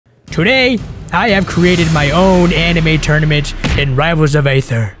Today, I have created my own anime tournament in Rivals of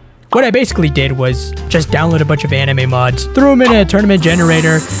Aether. What I basically did was just download a bunch of anime mods, threw them in a tournament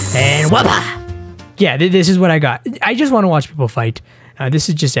generator, and voila! Yeah, this is what I got. I just want to watch people fight. This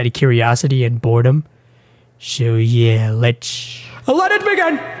is just out of curiosity and boredom. So yeah, let it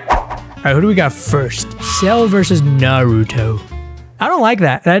begin! Alright, who do we got first? Cell versus Naruto. I don't like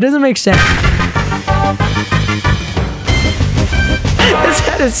that. That doesn't make sense. His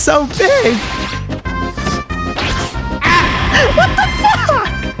head is so big! What the fuck?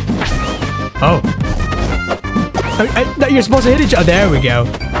 Oh. You're supposed to hit each other. There we go.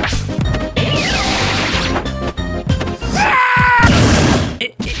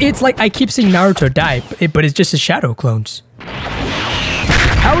 It's like I keep seeing Naruto die, but it's just his shadow clones.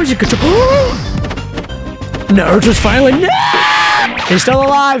 How is it control? Naruto's finally. No! He's still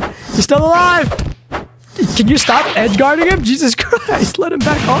alive! He's still alive! Can you stop edge guarding him? Jesus Christ, let him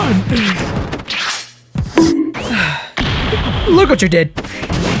back on. Look what you did.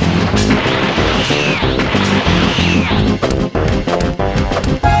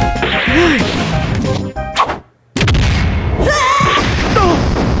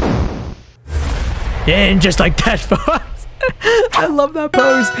 And just like that, folks. I love that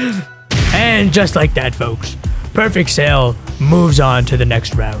pose. And just like that, folks. Perfect Cell moves on to the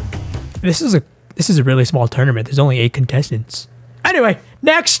next round. This is a really small tournament. There's only 8 contestants. Anyway,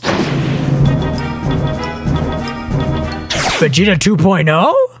 next. Vegeta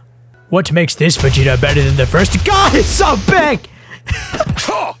 2.0? What makes this Vegeta better than the first? God, it's so big!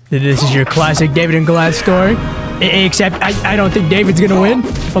 This is your classic David and Goliath story. Except I don't think David's gonna win,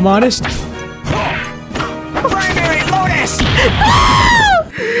 if I'm honest. Primary Lotus!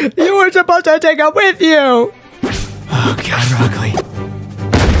 You were supposed to take it with you! Oh God, Rock Lee.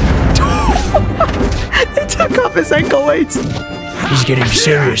 He took off his ankle weights. He's getting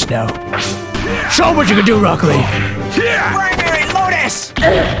serious now. Show him what you can do, Rock Lee. Primary Lotus!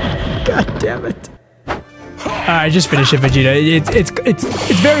 God damn it. Alright, just finish it, Vegeta. It's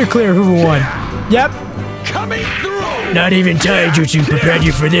very clear who won. Yep. Coming through! Not even Taijutsu prepared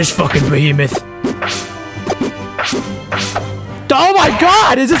you for this fucking behemoth. Oh my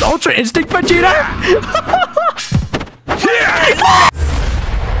God! Is this Ultra Instinct Vegeta?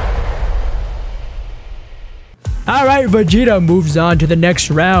 Alright, Vegeta moves on to the next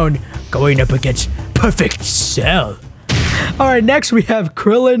round, going up against Perfect Cell. Alright, next we have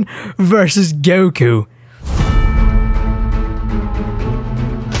Krillin versus Goku.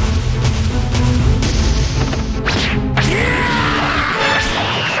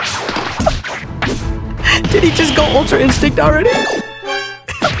 Did he just go Ultra Instinct already?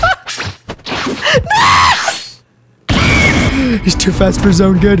 He's too fast for his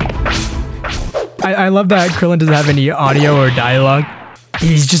own good. I love that Krillin doesn't have any audio or dialogue.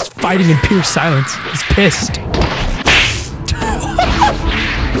 He's just fighting in pure silence. He's pissed. He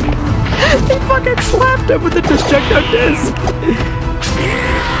fucking slapped him with the Destructo Disc.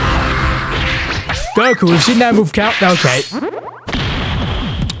 Goku, we've seen that move count. Okay.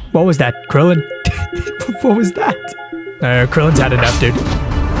 What was that, Krillin? What was that? Krillin's had enough, dude.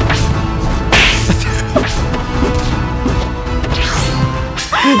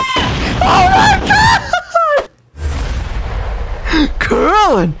 Oh my God!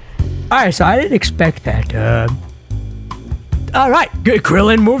 Krillin! Alright, so I didn't expect that. Alright, good.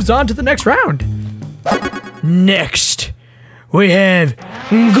 Krillin moves on to the next round. Next, we have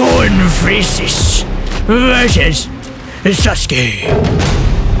Golden Freesis versus Sasuke.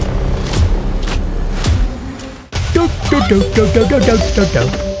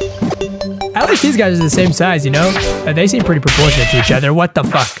 At least these guys are the same size, you know? They seem pretty proportionate to each other. What the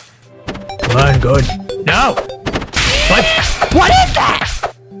fuck? Come on, good. No! What? What is that?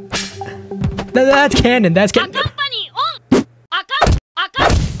 That's canon. That's canon.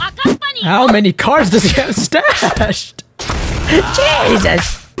 How many cars does he have stashed?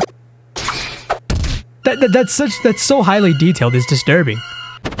 Jesus! That's so highly detailed. It's disturbing.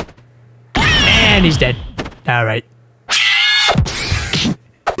 And he's dead. All right.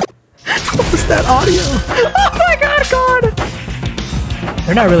 What was that audio? Oh my God!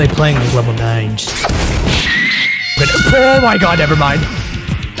 They're not really playing like level 9s. But, oh my God! Never mind.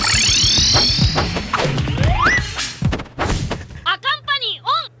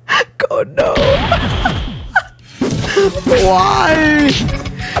 Oh no! Why?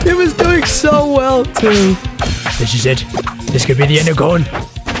 It was doing so well too. This is it. This could be the end of Gon.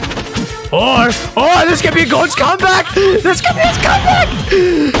 Or this could be Gon's comeback! This could be his comeback!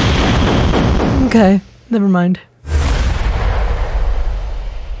 Okay, never mind.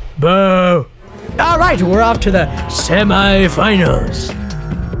 Boo! Alright, we're off to the semi-finals.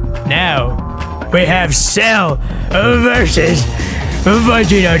 Now, we have Cell versus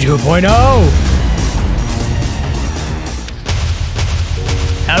Vegeta 2.0.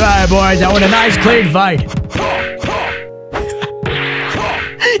 Alright, boys, I want a nice clean fight.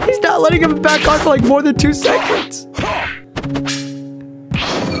 He's not letting him back on for like more than 2 seconds. Let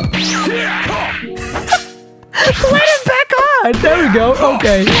him back on. There we go.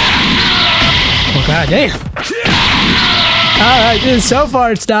 Okay. Oh god damn. Alright, so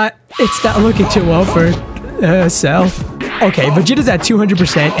far it's not looking too well for Cell. Okay, Vegeta's at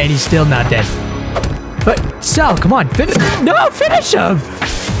 200% and he's still not dead. But Cell, come on, finish him!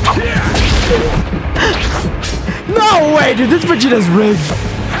 No way, dude, this Vegeta's rigged.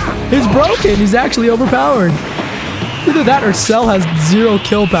 He's broken, he's actually overpowered. Either that or Cell has 0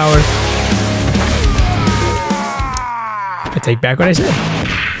 kill power. I take back what I said.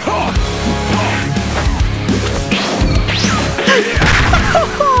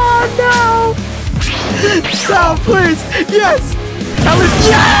 Oh no! Cell, please! Yes!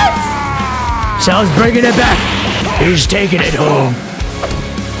 Yes! Cell's bringing it back! He's taking it home.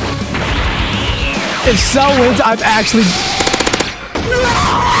 If Cell wins, I'm actually...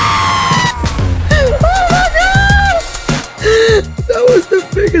 Oh my god! That was the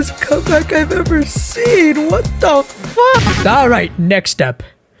biggest comeback I've ever seen. What the fuck? Alright, next up.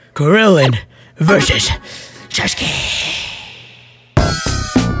 Krillin versus Sasuke.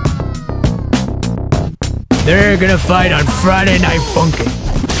 They're gonna fight on Friday Night Funkin'.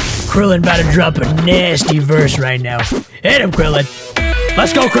 Krillin about to drop a nasty verse right now. Hit him, Krillin.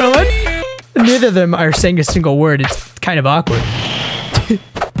 Let's go, Krillin. Neither of them are saying a single word. It's kind of awkward.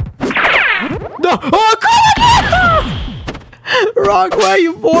 No! Oh, Krillin! Wrong way,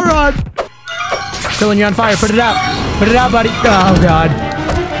 you moron! Krillin, you're on fire. Put it out. Put it out, buddy. Oh, God.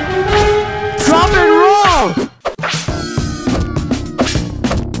 Drop and roll!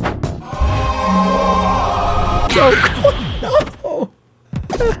 Oh, no!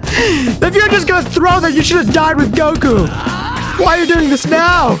 If you're just gonna throw that, you should have died with Goku! Why are you doing this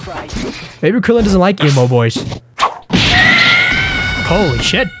now? Maybe Krillin doesn't like emo boys. Holy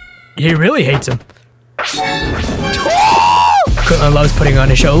shit. He really hates him. Krillin loves putting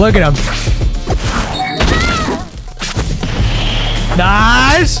on a show. Look at him.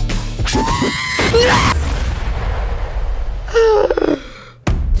 Nice!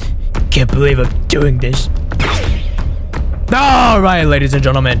 Can't believe I'm doing this. Alright, ladies and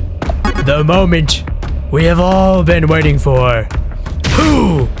gentlemen. The moment we have all been waiting for.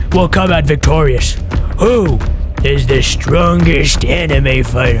 Who will come out victorious? Who is the strongest anime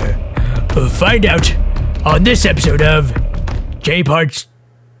fighter? We'll find out on this episode of J-Parts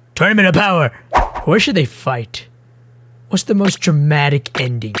Tournament of Power. Where should they fight? What's the most dramatic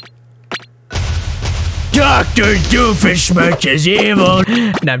ending? Dr. Doofenshmirtz is evil.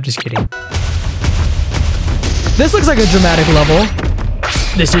 No, I'm just kidding. This looks like a dramatic level.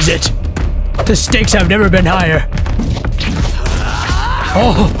 This is it. The stakes have never been higher.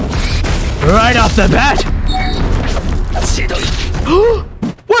 Oh, right off the bat.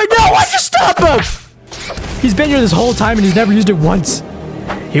 Wait, no, why'd you stop him? He's been here this whole time and he's never used it once.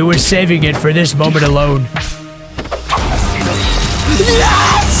 He was saving it for this moment alone.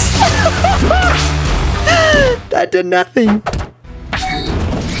 Yes! That did nothing.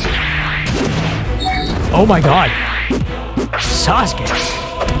 Oh my god. Sasuke.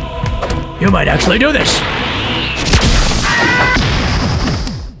 You might actually do this.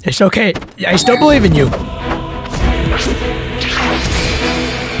 It's okay. I still believe in you.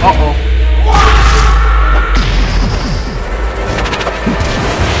 Uh-oh.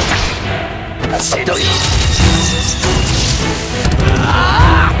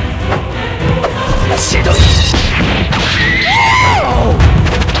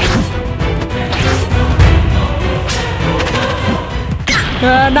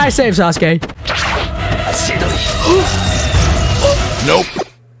 Nice save, Sasuke. Nope.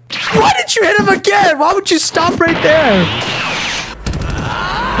 Why did you hit him again? Why would you stop right there?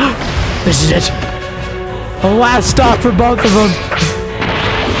 This is it. A last stop for both of them.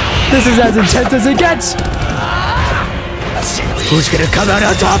 This is as intense as it gets. Who's gonna come out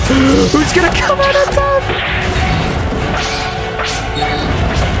on top? Who's gonna come out on top?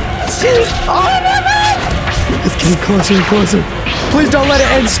 Oh my god! It's getting closer and closer. Please don't let it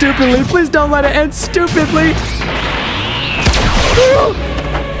end stupidly. Please don't let it end stupidly.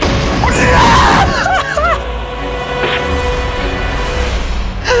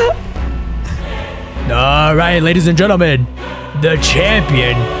 Alright, ladies and gentlemen, the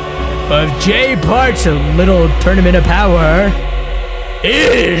champion of J-Parts Little Tournament of Power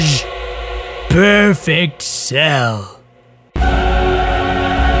is Perfect Cell.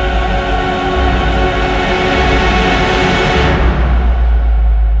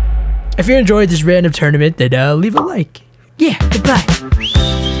 If you enjoyed this random tournament, then leave a like. Yeah,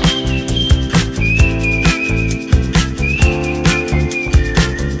 goodbye.